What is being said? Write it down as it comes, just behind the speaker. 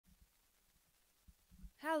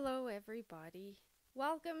Hello, everybody.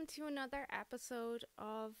 Welcome to another episode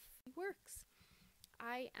of Works.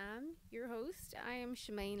 I am your host. I am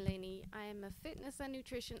Shemaine Linney. I am a fitness and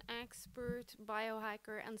nutrition expert,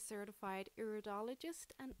 biohacker, and certified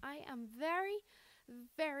iridologist, and I am very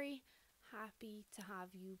happy to have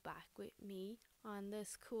you back with me on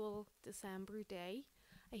this cool December day.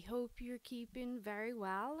 I hope you're keeping very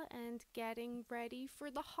well and getting ready for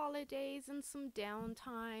the holidays and some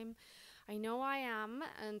downtime. I know I am,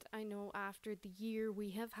 and I know after the year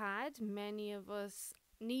we have had, many of us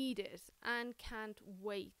need it and can't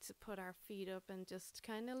wait to put our feet up and just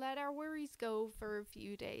kind of let our worries go for a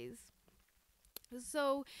few days.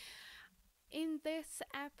 So, in this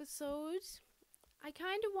episode, I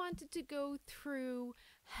kind of wanted to go through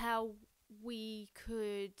how we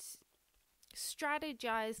could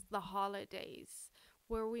strategize the holidays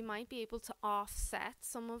where we might be able to offset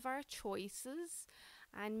some of our choices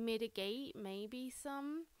and mitigate maybe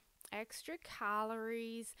some extra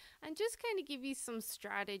calories and just kind of give you some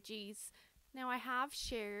strategies. Now, I have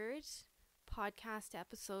shared podcast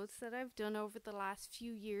episodes that I've done over the last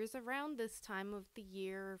few years around this time of the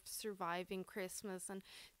year of surviving Christmas and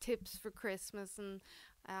tips for Christmas and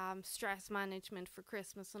stress management for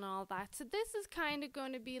Christmas and all that. So this is kind of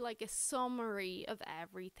going to be like a summary of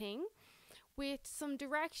everything with some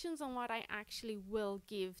directions on what I actually will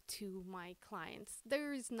give to my clients.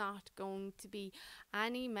 There's not going to be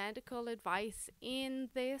any medical advice in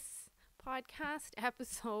this podcast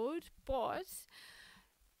episode, but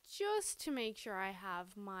just to make sure I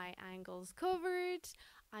have my angles covered,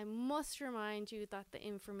 I must remind you that the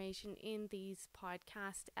information in these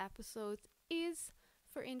podcast episodes is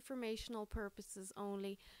for informational purposes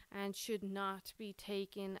only and should not be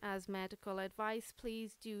taken as medical advice.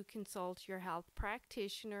 Please do consult your health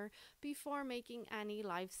practitioner before making any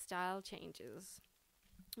lifestyle changes.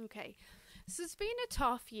 Okay, so it's been a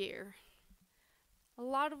tough year. A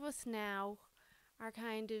lot of us now are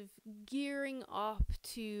kind of gearing up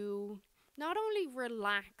to not only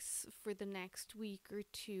relax for the next week or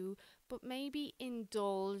two, but maybe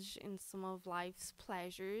indulge in some of life's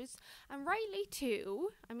pleasures. And rightly too.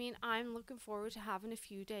 I mean, I'm looking forward to having a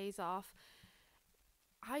few days off.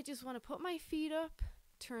 I just want to put my feet up,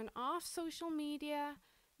 turn off social media,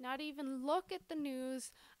 not even look at the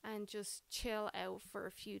news, and just chill out for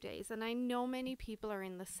a few days. And I know many people are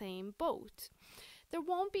in the same boat. There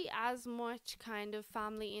won't be as much kind of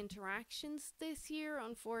family interactions this year,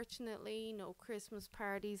 unfortunately. No Christmas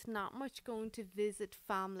parties, not much going to visit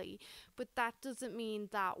family. But that doesn't mean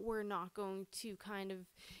that we're not going to kind of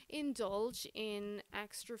indulge in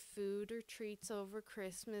extra food or treats over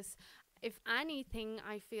Christmas. If anything,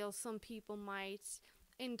 I feel some people might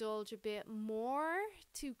indulge a bit more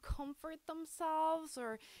to comfort themselves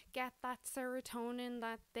or get that serotonin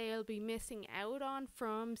that they'll be missing out on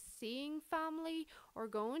from seeing family or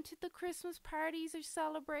going to the Christmas parties or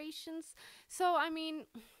celebrations. So, I mean,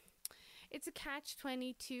 it's a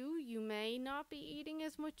catch-22. You may not be eating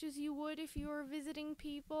as much as you would if you were visiting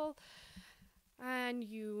people, and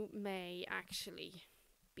you may actually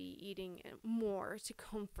be eating more to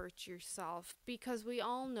comfort yourself, because we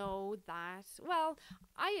all know that, well,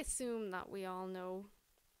 I assume that we all know,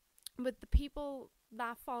 but the people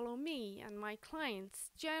that follow me and my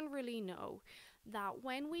clients generally know that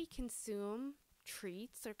when we consume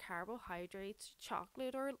treats or carbohydrates,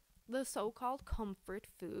 chocolate, or the so-called comfort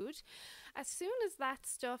food, as soon as that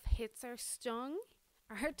stuff hits our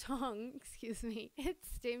tongue, it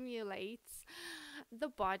stimulates the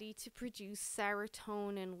body to produce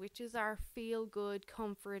serotonin, which is our feel-good,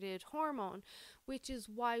 comforted hormone, which is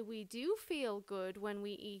why we do feel good when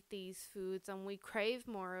we eat these foods and we crave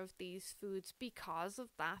more of these foods, because of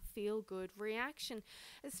that feel-good reaction.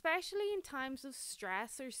 Especially in times of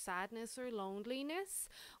stress or sadness or loneliness,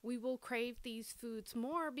 we will crave these foods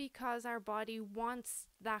more because our body wants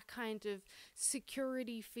that kind of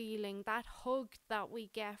security feeling, that hug that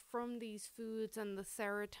we get from these foods and the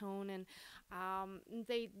serotonin.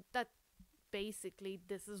 That basically,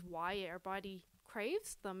 this is why our body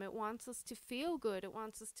craves them. It wants us to feel good. It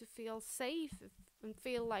wants us to feel safe and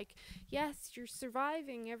feel like, yes, you're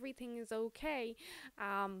surviving. Everything is okay.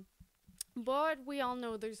 But we all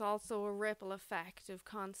know there's also a ripple effect of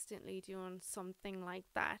constantly doing something like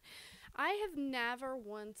that. I have never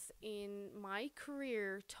once in my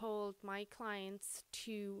career told my clients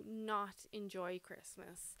to not enjoy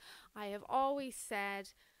Christmas. I have always said,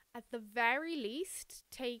 at the very least,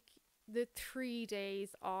 take the 3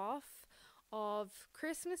 days off of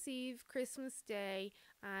Christmas Eve, Christmas Day,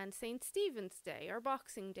 and St. Stephen's Day, or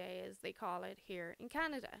Boxing Day as they call it here in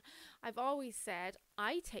Canada. I've always said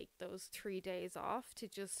I take those 3 days off to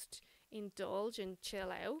just indulge and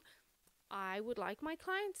chill out, I would like my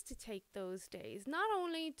clients to take those days. Not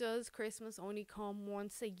only does Christmas only come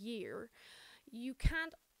once a year, you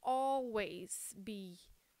can't always be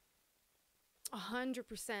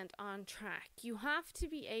 100% on track. You have to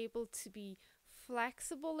be able to be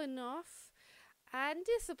flexible enough and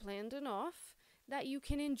disciplined enough that you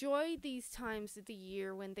can enjoy these times of the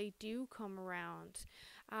year when they do come around.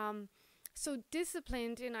 So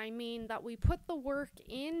disciplined, and I mean that we put the work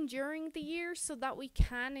in during the year so that we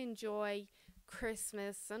can enjoy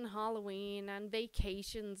Christmas and Halloween and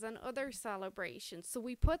vacations and other celebrations. So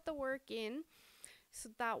we put the work in so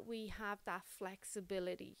that we have that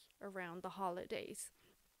flexibility around the holidays.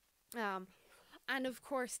 And of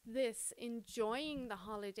course, this enjoying the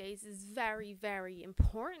holidays is very, very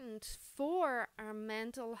important for our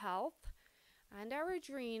mental health and our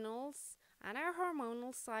adrenals and our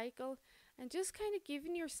hormonal cycle, and just kind of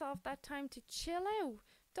giving yourself that time to chill out.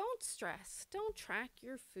 Don't stress, don't track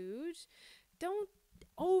your food, don't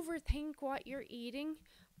overthink what you're eating,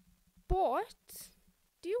 but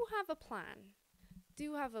do have a plan.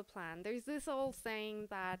 Do have a plan. There's this old saying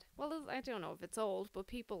that, well, I don't know if it's old, but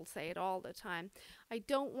people say it all the time. I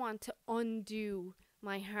don't want to undo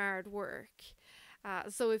my hard work.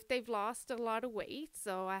 So if they've lost a lot of weight,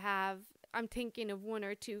 I'm thinking of one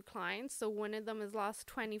or two clients. So one of them has lost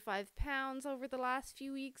 25 pounds over the last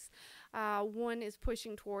few weeks. One is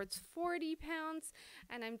pushing towards 40 pounds.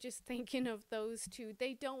 And I'm just thinking of those two.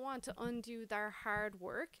 They don't want to undo their hard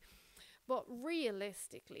work. But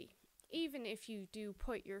realistically, even if you do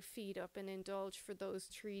put your feet up and indulge for those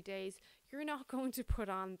 3 days, you're not going to put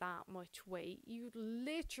on that much weight. You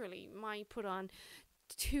literally might put on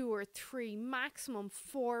 2 or 3, maximum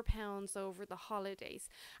 4 pounds over the holidays.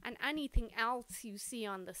 And anything else you see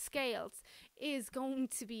on the scales is going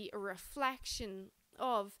to be a reflection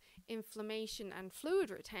of inflammation and fluid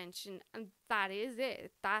retention, and that is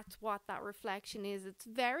it. That's what that reflection is. It's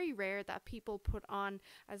very rare that people put on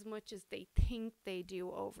as much as they think they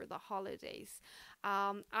do over the holidays.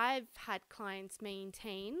 I've had clients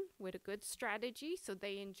maintain with a good strategy, so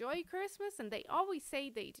they enjoy Christmas, and they always say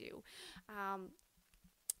they do.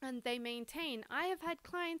 And they maintain. I have had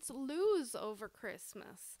clients lose over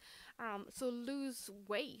Christmas. So lose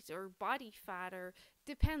weight or body fat, or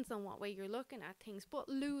depends on what way you're looking at things, but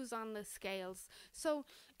lose on the scales. So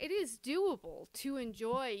it is doable to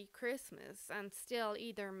enjoy Christmas and still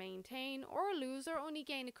either maintain or lose or only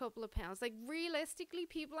gain a couple of pounds. Like realistically,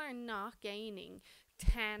 people are not gaining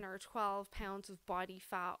 10 or 12 pounds of body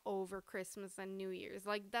fat over Christmas and New Year's.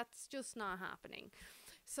 Like that's just not happening.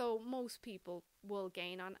 So most people will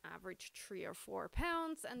gain on average 3 or 4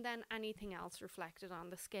 pounds, and then anything else reflected on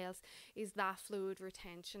the scales is that fluid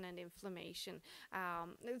retention and inflammation.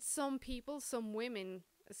 Some people, some women,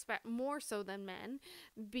 more so than men,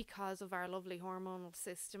 because of our lovely hormonal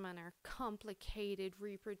system and our complicated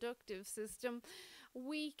reproductive system,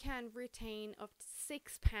 we can retain up to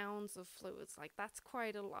 6 pounds of fluids. Like that's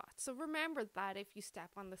quite a lot. So remember that if you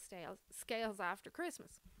step on the scales after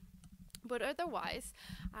Christmas. But otherwise,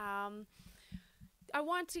 I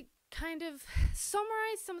want to kind of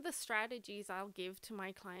summarize some of the strategies I'll give to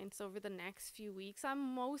my clients over the next few weeks.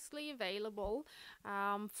 I'm mostly available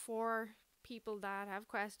for people that have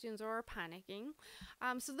questions or are panicking.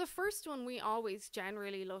 So the first one we always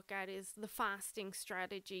generally look at is the fasting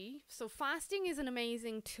strategy. So fasting is an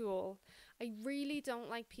amazing tool. I really don't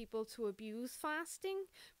like people to abuse fasting,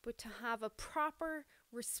 but to have a proper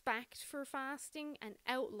respect for fasting and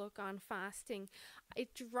outlook on fasting.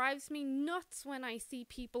 It drives me nuts when I see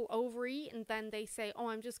people overeat and then they say, oh,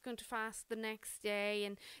 I'm just going to fast the next day,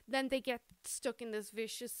 and then they get stuck in this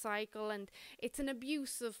vicious cycle, and it's an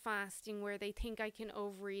abuse of fasting where they think I can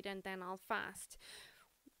overeat and then I'll fast.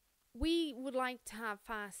 We would like to have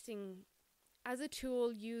fasting as a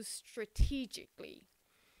tool used strategically.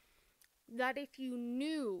 That if you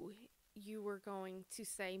knew you were going to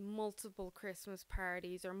say multiple Christmas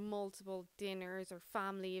parties or multiple dinners or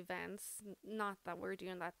family events, not that we're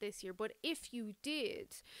doing that this year, but if you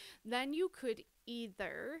did, then you could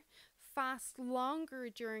either fast longer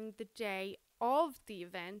during the day of the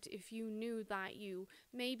event if you knew that you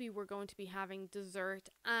maybe were going to be having dessert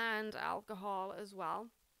and alcohol as well.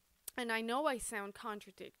 And I know I sound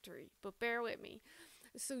contradictory, but bear with me.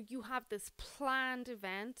 So you have this planned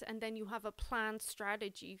event, and then you have a planned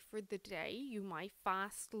strategy for the day. You might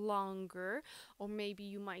fast longer, or maybe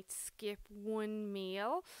you might skip one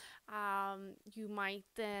meal. You might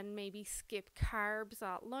then maybe skip carbs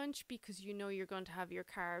at lunch because you know you're going to have your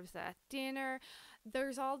carbs at dinner.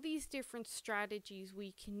 There's all these different strategies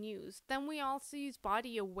we can use. Then we also use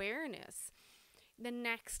body awareness. The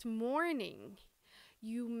next morning,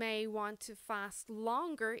 You may want to fast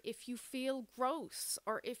longer if you feel gross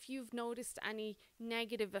or if you've noticed any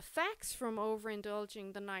negative effects from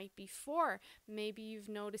overindulging the night before. Maybe you've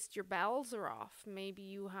noticed your bowels are off. Maybe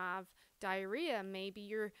you have diarrhea. Maybe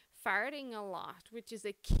you're farting a lot, which is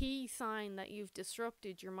a key sign that you've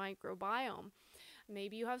disrupted your microbiome.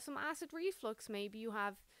 Maybe you have some acid reflux. Maybe you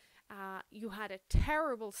had a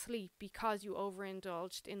terrible sleep because you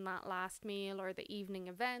overindulged in that last meal or the evening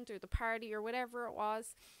event or the party or whatever it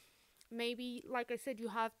was. Maybe, like I said, you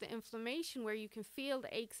have the inflammation where you can feel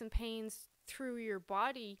the aches and pains through your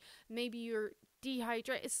body. Maybe you're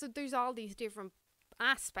dehydrated. So there's all these different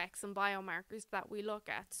aspects and biomarkers that we look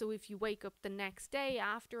at. So if you wake up the next day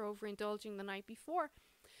after overindulging the night before,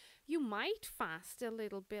 you might fast a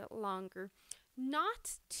little bit longer.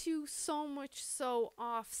 Not to so much so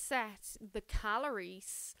offset the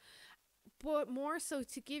calories, but more so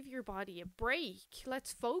to give your body a break.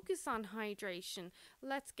 Let's focus on hydration.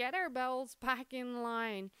 Let's get our bowels back in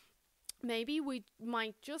line. Maybe we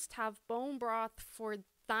might just have bone broth for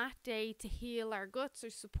that day to heal our guts or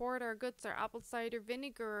support our guts, or apple cider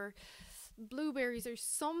vinegar or blueberries or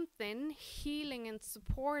something healing and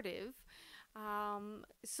supportive.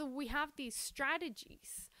 So we have these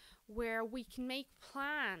strategies where we can make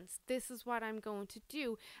plans. This is what I'm going to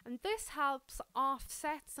do. And this helps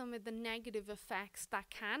offset some of the negative effects that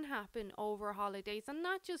can happen over holidays, and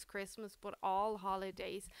not just Christmas, but all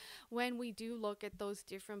holidays. When we do look at those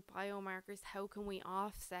different biomarkers, how can we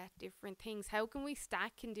offset different things? How can we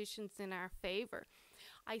stack conditions in our favor?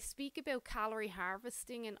 I speak about calorie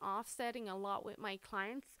harvesting and offsetting a lot with my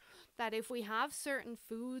clients, that if we have certain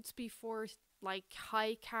foods before, like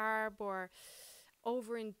high carb or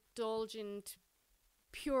overindulgent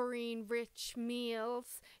purine rich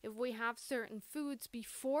meals, if we have certain foods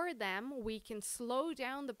before them, we can slow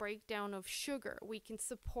down the breakdown of sugar. We can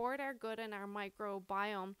support our gut and our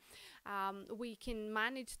microbiome. We can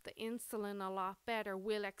manage the insulin a lot better.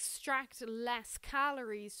 We'll extract less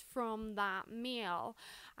calories from that meal.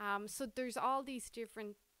 So there's all these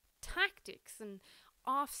different tactics and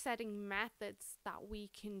offsetting methods that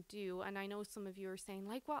we can do. And I know some of you are saying,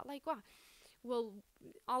 like what? Well,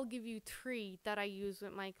 I'll give you 3 that I use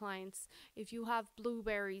with my clients. If you have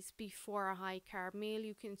blueberries before a high carb meal,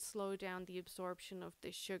 you can slow down the absorption of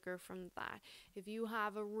the sugar from that. If you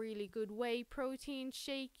have a really good whey protein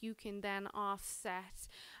shake, you can then offset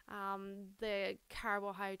the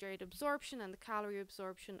carbohydrate absorption and the calorie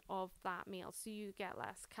absorption of that meal, so you get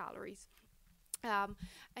less calories.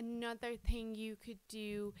 Another thing you could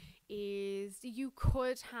do is you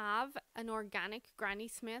could have an organic Granny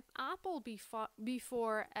Smith apple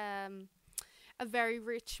before a very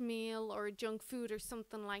rich meal or junk food or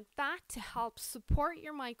something like that, to help support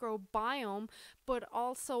your microbiome but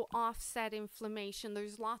also offset inflammation.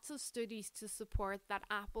 There's lots of studies to support that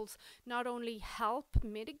apples not only help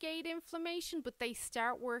mitigate inflammation, but they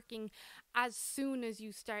start working as soon as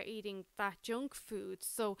you start eating that junk food.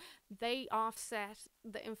 So they offset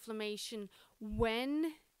the inflammation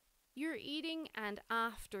when you're eating and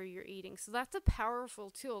after you're eating. So that's a powerful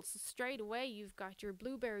tool. So straight away you've got your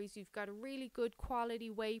blueberries, you've got a really good quality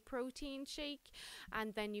whey protein shake,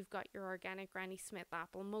 and then you've got your organic Granny Smith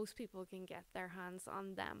apple. Most people can get their hands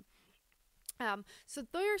on them. So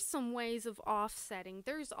there's some ways of offsetting.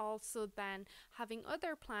 There's also then having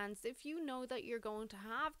other plans. If you know that you're going to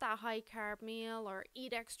have that high carb meal or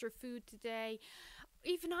eat extra food today,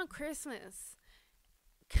 even on Christmas,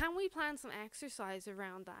 can we plan some exercise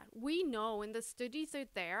around that? We know, and the studies are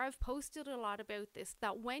there, I've posted a lot about this,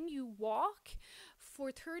 that when you walk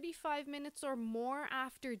for 35 minutes or more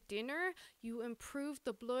after dinner, you improve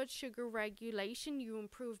the blood sugar regulation, you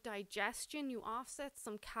improve digestion, you offset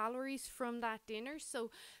some calories from that dinner. So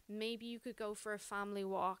maybe you could go for a family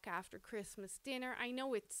walk after Christmas dinner. I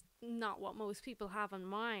know it's not what most people have in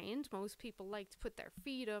mind. Most people like to put their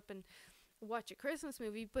feet up and watch a Christmas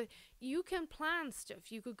movie, but you can plan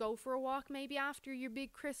stuff. You could go for a walk maybe after your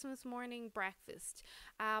big Christmas morning breakfast.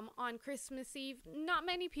 On Christmas Eve, not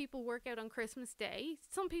many people work out on Christmas Day.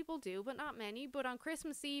 Some people do, but not many. But on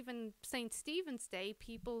Christmas Eve and St. Stephen's Day,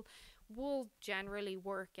 people will generally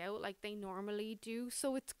work out like they normally do.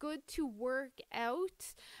 So it's good to work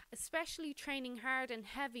out, especially training hard and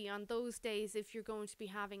heavy on those days if you're going to be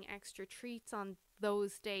having extra treats on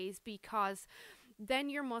those days, because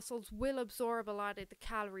then your muscles will absorb a lot of the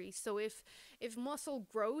calories. So if muscle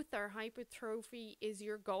growth or hypertrophy is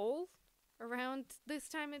your goal around this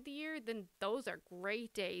time of the year, then those are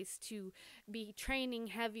great days to be training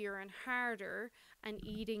heavier and harder and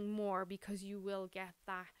eating more, because you will get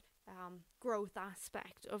that growth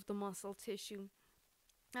aspect of the muscle tissue.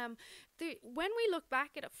 When we look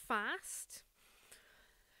back at a fast,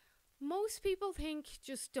 Most people think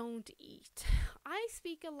just don't eat. I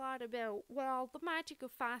speak a lot about, well, the magic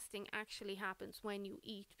of fasting actually happens when you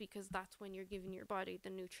eat, because that's when you're giving your body the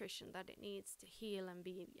nutrition that it needs to heal and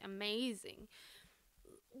be amazing.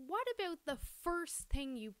 What about the first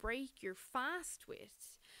thing you break your fast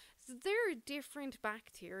with? So there are different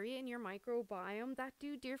bacteria in your microbiome that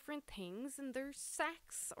do different things, and there's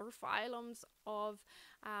sects or phylums of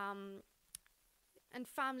and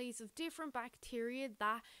families of different bacteria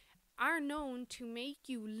that are known to make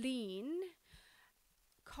you lean,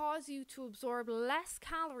 cause you to absorb less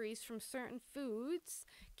calories from certain foods,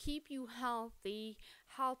 keep you healthy,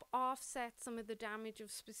 help offset some of the damage of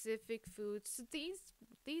specific foods. So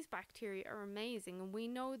these bacteria are amazing, and we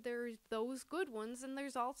know there's those good ones, and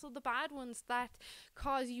there's also the bad ones that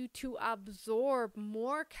cause you to absorb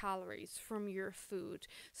more calories from your food.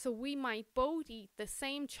 So we might both eat the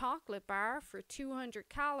same chocolate bar for 200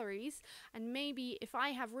 calories, and maybe if I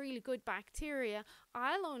have really good bacteria,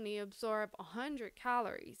 I'll only absorb 100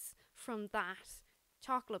 calories from that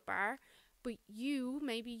chocolate bar. But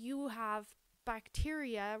maybe you have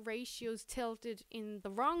bacteria ratios tilted in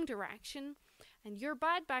the wrong direction, and your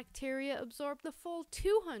bad bacteria absorb the full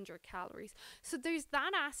 200 calories. So there's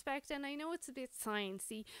that aspect, and I know it's a bit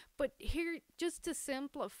sciencey, but here, just to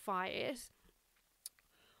simplify it,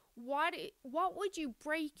 what would you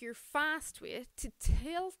break your fast with to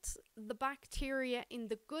tilt the bacteria in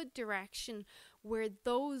the good direction, where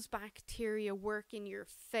those bacteria work in your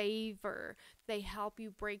favor? They help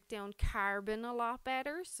you break down carbon a lot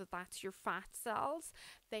better, so that's your fat cells.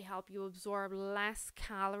 They help you absorb less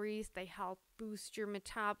calories. They help boost your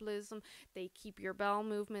metabolism. They keep your bowel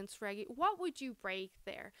movements regular. What would you break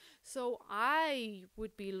there? So I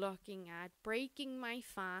would be looking at breaking my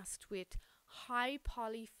fast with high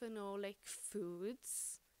polyphenolic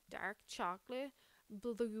foods, dark chocolate,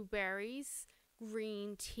 blueberries,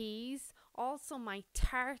 green teas, also my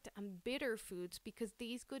tart and bitter foods, because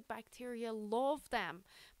these good bacteria love them,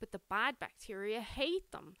 but the bad bacteria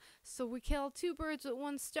hate them. So we kill two birds with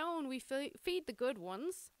one stone. We feed the good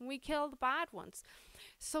ones, and we kill the bad ones.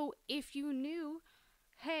 So if you knew,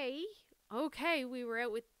 hey, okay, we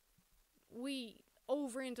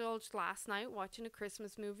overindulged last night watching a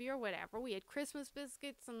Christmas movie or whatever. We had Christmas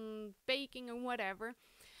biscuits and baking and whatever.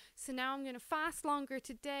 So now I'm going to fast longer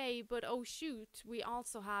today, but oh shoot, we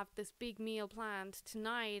also have this big meal planned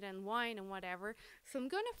tonight and wine and whatever. So I'm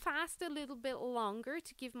going to fast a little bit longer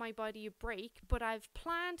to give my body a break, but I've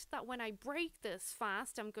planned that when I break this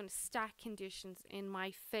fast, I'm going to stack conditions in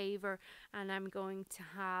my favor, and I'm going to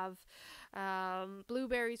have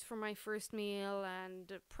blueberries for my first meal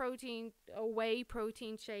and a whey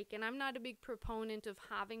protein shake. And I'm not a big proponent of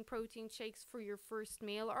having protein shakes for your first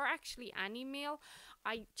meal, or actually any meal.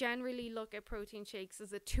 I generally look at protein shakes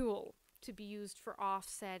as a tool to be used for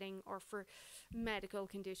offsetting or for medical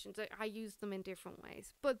conditions. I use them in different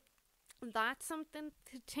ways, but that's something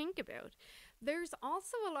to think about. There's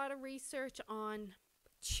also a lot of research on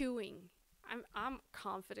chewing. I'm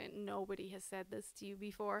confident nobody has said this to you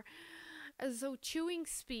before. So chewing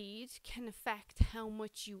speed can affect how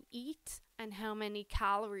much you eat and how many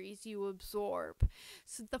calories you absorb.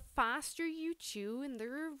 So the faster you chew, and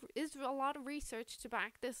there is a lot of research to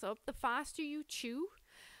back this up, the faster you chew,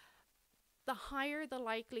 the higher the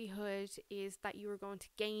likelihood is that you are going to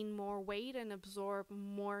gain more weight and absorb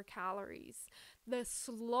more calories. The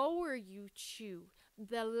slower you chew,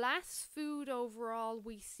 the less food overall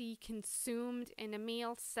we see consumed in a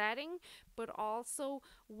meal setting, but also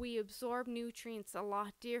we absorb nutrients a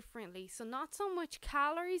lot differently. So not so much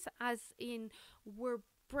calories, as in we're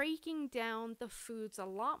breaking down the foods a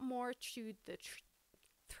lot more through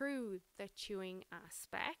the chewing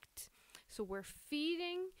aspect. So we're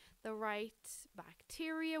feeding the right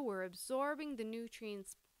bacteria, we're absorbing the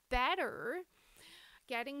nutrients better,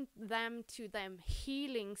 getting them to them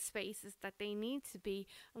healing spaces that they need to be,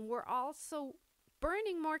 and we're also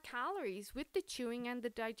burning more calories with the chewing and the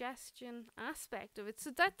digestion aspect of it.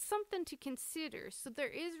 So that's something to consider. So there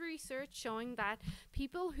is research showing that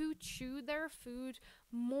people who chew their food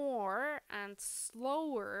more and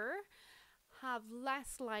slower have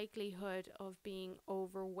less likelihood of being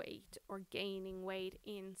overweight or gaining weight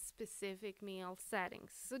in specific meal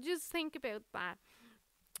settings. So just think about that.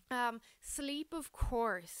 Sleep, of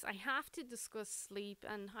course. I have to discuss sleep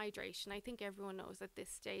and hydration. I think everyone knows at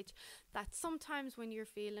this stage that sometimes when you're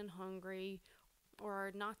feeling hungry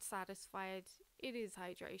or not satisfied, it is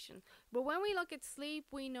hydration. But when we look at sleep,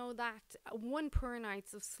 we know that 1 poor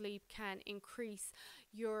night's of sleep can increase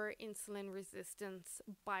your insulin resistance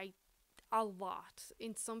by a lot.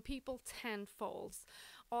 In some people, tenfold.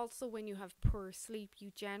 also when you have poor sleep,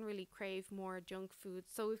 you generally crave more junk food.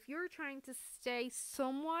 So if you're trying to stay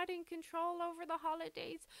somewhat in control over the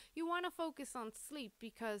holidays, you want to focus on sleep,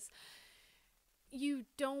 because you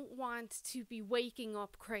don't want to be waking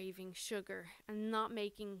up craving sugar and not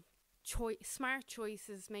making smart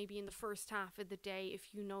choices maybe in the first half of the day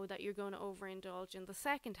if you know that you're going to overindulge in the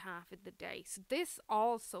second half of the day. So this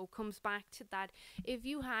also comes back to that if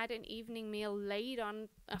you had an evening meal late on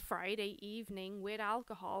a Friday evening with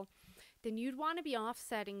alcohol, then you'd want to be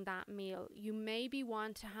offsetting that meal. You maybe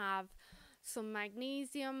want to have some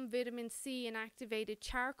magnesium, vitamin C, and activated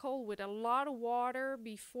charcoal with a lot of water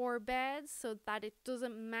before bed so that it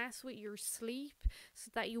doesn't mess with your sleep, so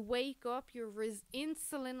that you wake up, your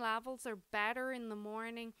insulin levels are better in the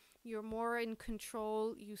morning, you're more in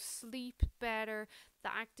control, you sleep better. The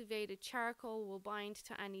activated charcoal will bind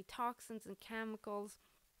to any toxins and chemicals.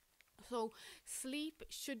 So sleep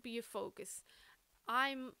should be a focus.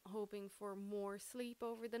 I'm hoping for more sleep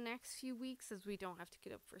over the next few weeks as we don't have to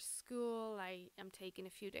get up for school. I am taking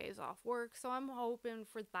a few days off work, so I'm hoping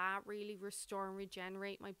for that, really restore and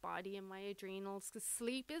regenerate my body and my adrenals, because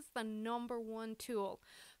sleep is the number one tool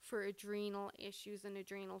for adrenal issues and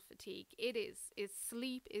adrenal fatigue.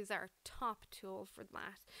 Sleep is our top tool for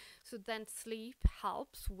that. So then sleep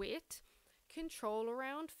helps with control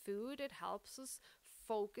around food. It helps us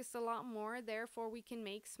focus a lot more, therefore we can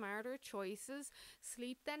make smarter choices.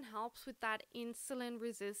 Sleep then helps with that insulin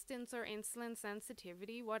resistance or insulin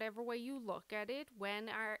sensitivity, whatever way you look at it. When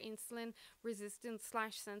our insulin resistance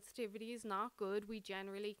 / sensitivity is not good, we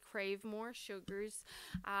generally crave more sugars.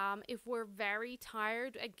 If we're very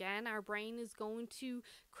tired, again, our brain is going to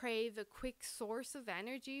crave a quick source of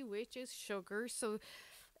energy, which is sugar. So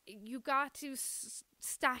you got to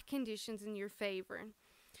stack conditions in your favor.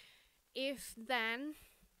 If then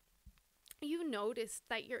you notice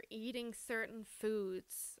that you're eating certain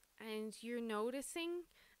foods and you're noticing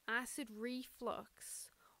acid reflux,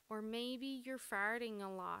 or maybe you're farting a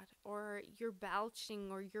lot, or you're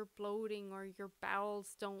belching, or you're bloating, or your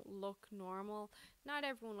bowels don't look normal. Not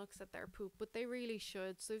everyone looks at their poop, but they really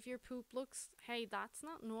should. So if your poop looks, hey, that's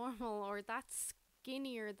not normal, or that's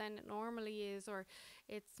skinnier than it normally is, or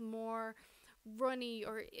it's more runny,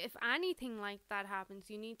 or if anything like that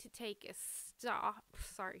happens, you need to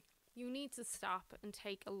stop and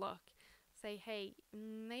take a look. Say, hey,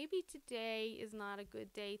 maybe today is not a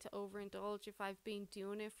good day to overindulge if I've been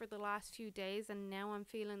doing it for the last few days and now I'm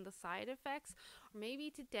feeling the side effects. Or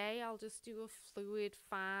maybe today I'll just do a fluid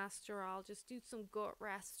fast, or I'll just do some gut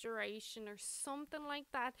restoration or something like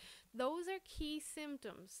that. Those are key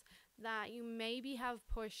symptoms that you maybe have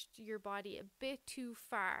pushed your body a bit too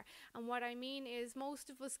far. And what I mean is, most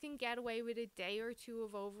of us can get away with a day or two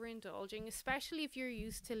of overindulging, especially if you're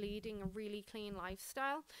used to leading a really clean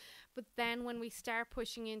lifestyle. But then when we start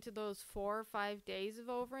pushing into those 4 or 5 days of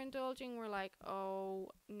overindulging, we're like, oh,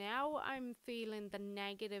 now I'm feeling the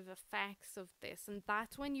negative effects of this. And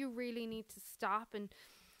that's when you really need to stop and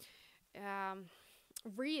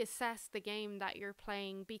reassess the game that you're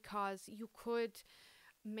playing, because you could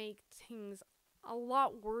make things a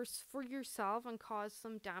lot worse for yourself and cause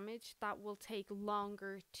some damage that will take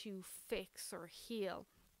longer to fix or heal.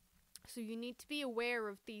 So you need to be aware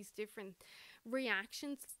of these different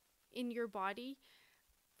reactions in your body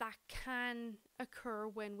that can occur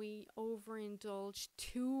when we overindulge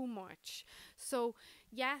too much. So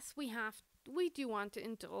yes, we do want to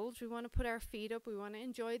indulge. We want to put our feet up. We want to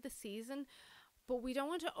enjoy the season. But we don't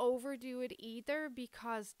want to overdo it either,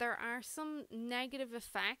 because there are some negative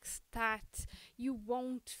effects that you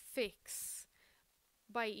won't fix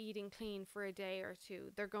by eating clean for a day or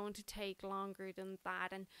two. They're going to take longer than that.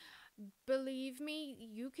 And believe me,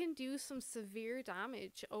 you can do some severe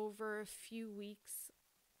damage over a few weeks,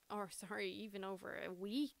 even over a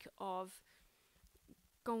week of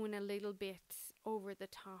going a little bit over the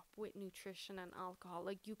top with nutrition and alcohol.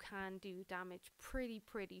 Like, you can do damage pretty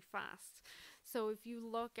fast. So if you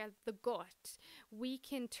look at the gut, we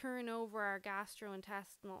can turn over our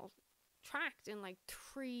gastrointestinal tract in like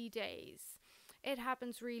 3 days. It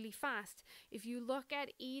happens really fast. If you look at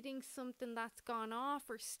eating something that's gone off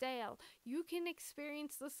or stale, you can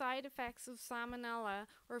experience the side effects of salmonella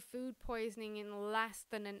or food poisoning in less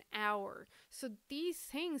than an hour. So these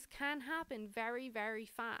things can happen very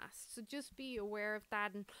fast. So just be aware of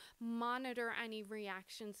that and monitor any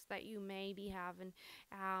reactions that you may be having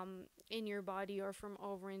in your body, or from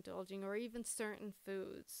overindulging, or even certain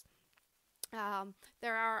foods.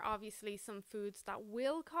 There are obviously some foods that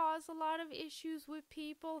will cause a lot of issues with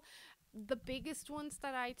people. the biggest ones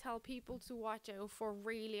that I tell people to watch out for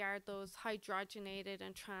really are those hydrogenated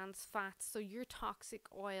and trans fats. So your toxic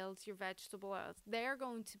oils, your vegetable oils, they're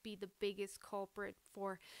going to be the biggest culprit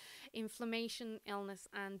for inflammation, illness,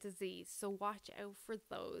 and disease. So watch out for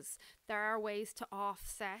those. There are ways to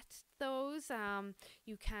offset those.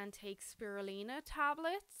 You can take spirulina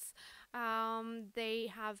tablets.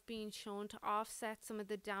 They have been shown to offset some of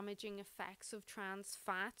the damaging effects of trans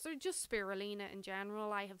fats, or just spirulina in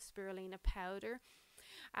general. I have spirulina powder.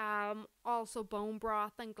 Also bone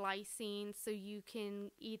broth and glycine, so you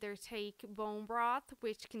can either take bone broth,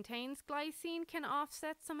 which contains glycine, can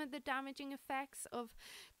offset some of the damaging effects of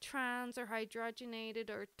trans or hydrogenated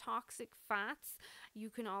or toxic fats. You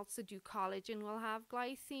can also do collagen will have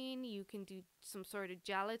glycine. You can do some sort of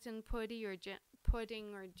gelatin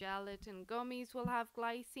pudding or gelatin gummies will have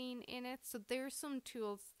glycine in it. So there's some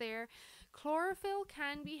tools there. Chlorophyll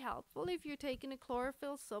can be helpful if you're taking a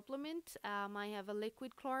chlorophyll supplement. I have a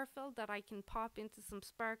liquid chlorophyll that I can pop into some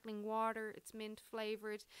sparkling water. It's mint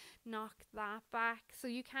flavored. Knock that back. So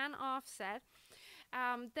you can offset.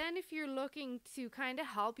 Then if you're looking to kind of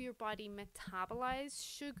help your body metabolize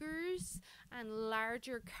sugars and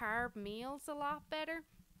larger carb meals a lot better,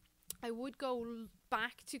 I would go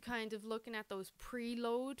back to kind of looking at those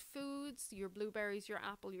preload foods, your blueberries, your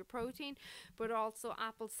apple, your protein, but also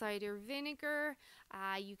apple cider vinegar.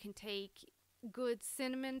 You can take good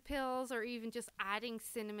cinnamon pills, or even just adding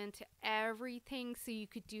cinnamon to everything. So you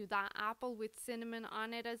could do that apple with cinnamon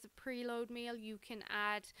on it as a preload meal. You can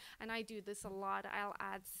add, and I do this a lot, I'll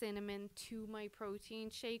add cinnamon to my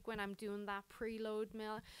protein shake when I'm doing that preload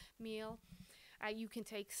meal. You can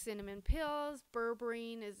take cinnamon pills.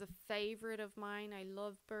 Berberine is a favorite of mine. I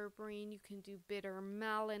love berberine. You can do bitter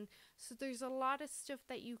melon. So there's a lot of stuff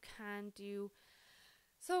that you can do.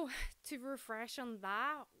 So to refresh on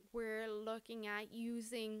that, we're looking at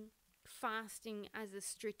using fasting as a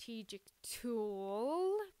strategic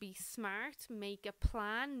tool. Be smart, make a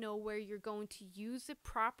plan, know where you're going to use it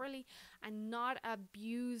properly, and not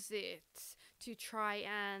abuse it to try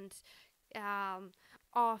and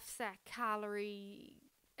offset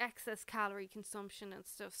excess calorie consumption and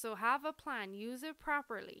stuff. So have a plan, use it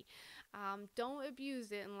properly. Don't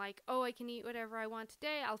abuse it and like, oh, I can eat whatever I want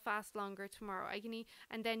today, I'll fast longer tomorrow, I can eat,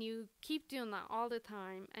 and then you keep doing that all the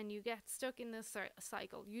time and you get stuck in this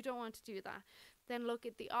cycle. You don't want to do that. Then look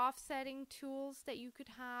at the offsetting tools that you could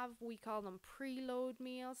have. We call them preload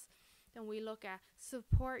meals. Then we look at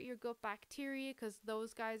support your gut bacteria, because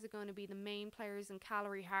those guys are going to be the main players in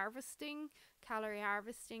calorie harvesting. Calorie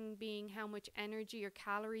harvesting being how much energy or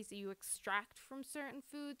calories you extract from certain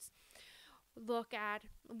foods. Look at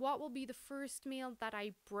what will be the first meal that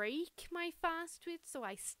I break my fast with, so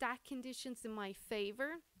I stack conditions in my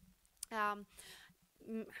favor.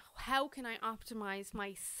 How can I optimize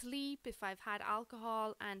my sleep if I've had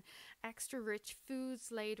alcohol and extra rich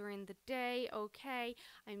foods later in the day? Okay,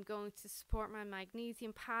 I'm going to support my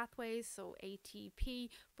magnesium pathways, so ATP,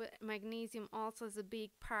 but magnesium also is a big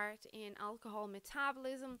part in alcohol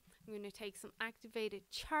metabolism. I'm going to take some activated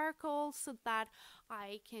charcoal so that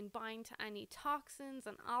I can bind to any toxins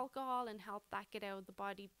and alcohol and help that get out of the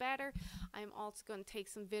body better. I'm also going to take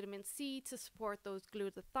some vitamin C to support those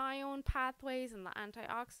glutathione pathways and the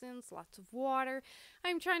antioxidants, lots of water.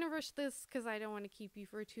 I'm trying to rush this because I don't want to keep you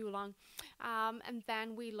for too long. And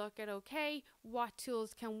then we look at, okay, what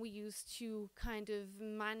tools can we use to kind of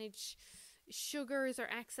manage sugars or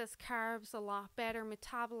excess carbs a lot better,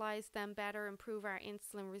 metabolize them better, improve our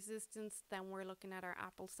insulin resistance. Then we're looking at our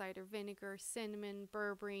apple cider vinegar, cinnamon,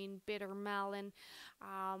 berberine, bitter melon.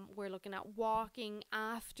 We're looking at walking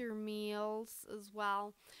after meals as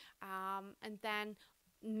well. And then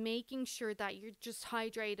making sure that you're just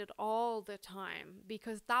hydrated all the time,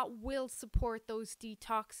 because that will support those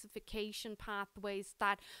detoxification pathways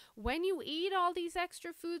that when you eat all these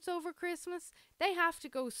extra foods over Christmas, they have to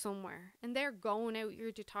go somewhere, and they're going out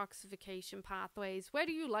your detoxification pathways,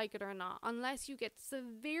 whether you like it or not, unless you get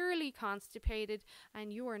severely constipated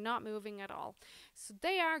and you are not moving at all. So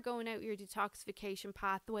they are going out your detoxification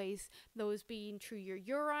pathways, those being through your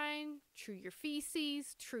urine, through your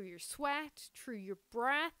feces, through your sweat, through your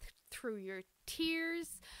breath, through your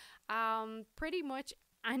tears, pretty much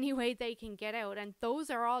any way they can get out. And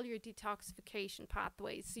those are all your detoxification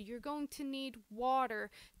pathways. So you're going to need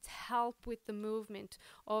water to help with the movement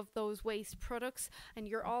of those waste products, and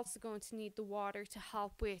you're also going to need the water to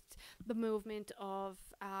help with the movement of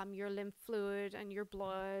your lymph fluid and your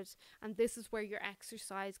blood. And this is where your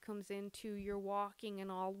exercise comes into. Your walking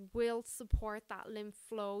and all will support that lymph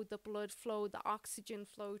flow, the blood flow, the oxygen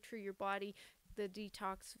flow through your body, the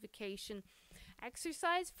detoxification.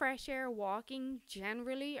 Exercise, fresh air, walking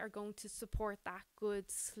generally are going to support that good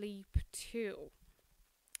sleep too.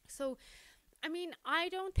 So I mean, I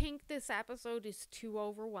don't think this episode is too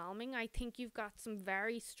overwhelming. I think you've got some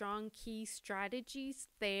very strong key strategies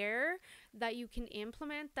there that you can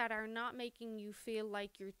implement that are not making you feel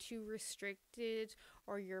like you're too restricted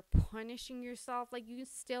or you're punishing yourself. Like, you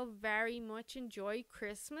still very much enjoy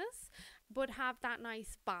Christmas, but have that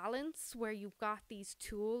nice balance where you've got these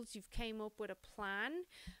tools, you've came up with a plan,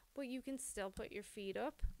 but you can still put your feet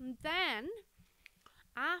up. And then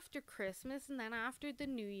after Christmas and then after the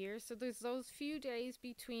New Year, so there's those few days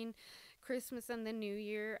between Christmas and the New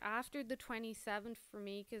Year, after the 27th for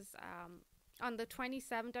me, because on the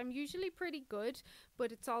 27th I'm usually pretty good,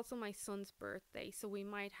 but it's also my son's birthday, so we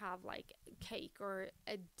might have like cake or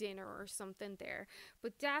a dinner or something there.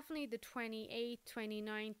 But definitely the 28th,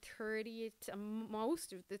 29th, 30th, and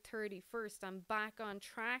most of the 31st I'm back on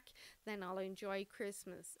track. Then I'll enjoy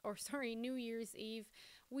New Year's Eve.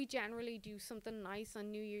 We generally do something nice on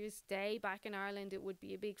New Year's Day. Back in Ireland, it would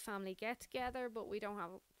be a big family get together, but we don't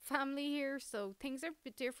have family here, so things are a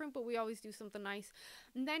bit different, but we always do something nice.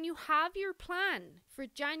 And then you have your plan for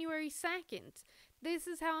January 2nd. This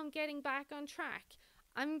is how I'm getting back on track.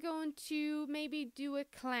 I'm going to maybe do a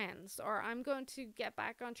cleanse, or I'm going to get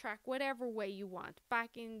back on track, whatever way you want.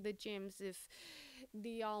 Back in the gyms, if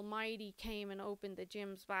the Almighty came and opened the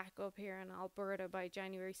gyms back up here in Alberta by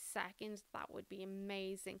January 2nd, that would be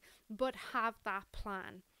amazing. But have that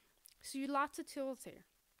plan. So you lots of tools here.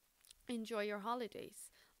 Enjoy your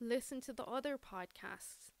holidays. Listen to the other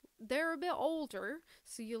podcasts. They're a bit older,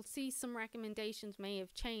 so you'll see some recommendations may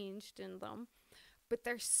have changed in them, but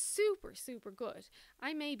they're super, super good.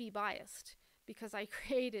 I may be biased because I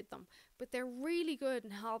created them, but they're really good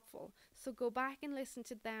and helpful. So go back and listen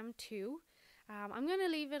to them too. I'm going to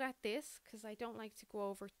leave it at this because I don't like to go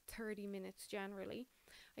over 30 minutes generally.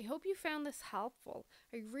 I hope you found this helpful.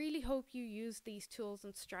 I really hope you use these tools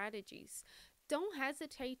and strategies. Don't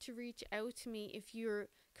hesitate to reach out to me if you're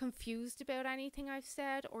confused about anything I've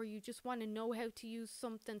said, or you just want to know how to use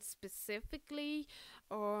something specifically.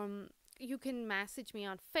 You can message me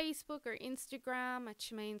on Facebook or Instagram at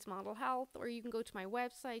Shemaine's Model Health, or you can go to my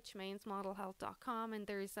website, shemainesmodelhealth.com, and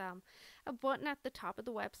there's a button at the top of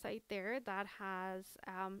the website there that has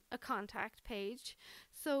a contact page.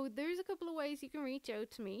 So there's a couple of ways you can reach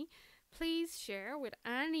out to me. Please share with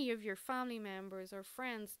any of your family members or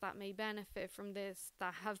friends that may benefit from this,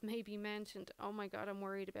 that have maybe mentioned, oh my God, I'm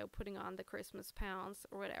worried about putting on the Christmas pounds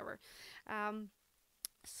or whatever.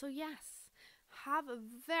 So yes, have a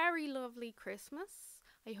very lovely Christmas.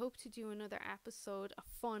 I hope to do another episode, a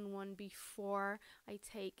fun one, before I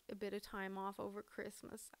take a bit of time off over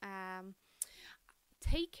Christmas.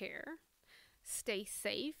 Take care, stay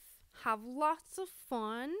safe, have lots of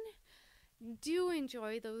fun. Do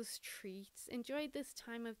enjoy those treats. Enjoy this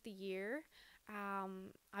time of the year.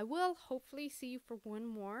 I will hopefully see you for one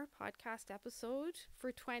more podcast episode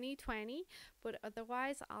for 2020, but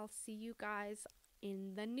otherwise I'll see you guys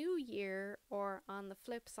in the new year, or on the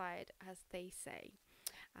flip side, as they say.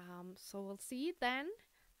 So we'll see you then.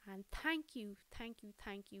 And thank you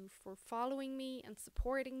for following me and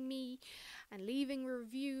supporting me and leaving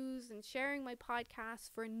reviews and sharing my podcast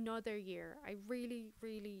for another year. I really,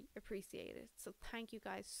 really appreciate it. So thank you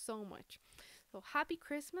guys so much. So happy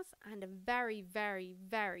Christmas and a very, very,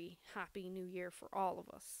 very happy New Year for all of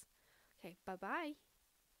us. Okay, bye-bye.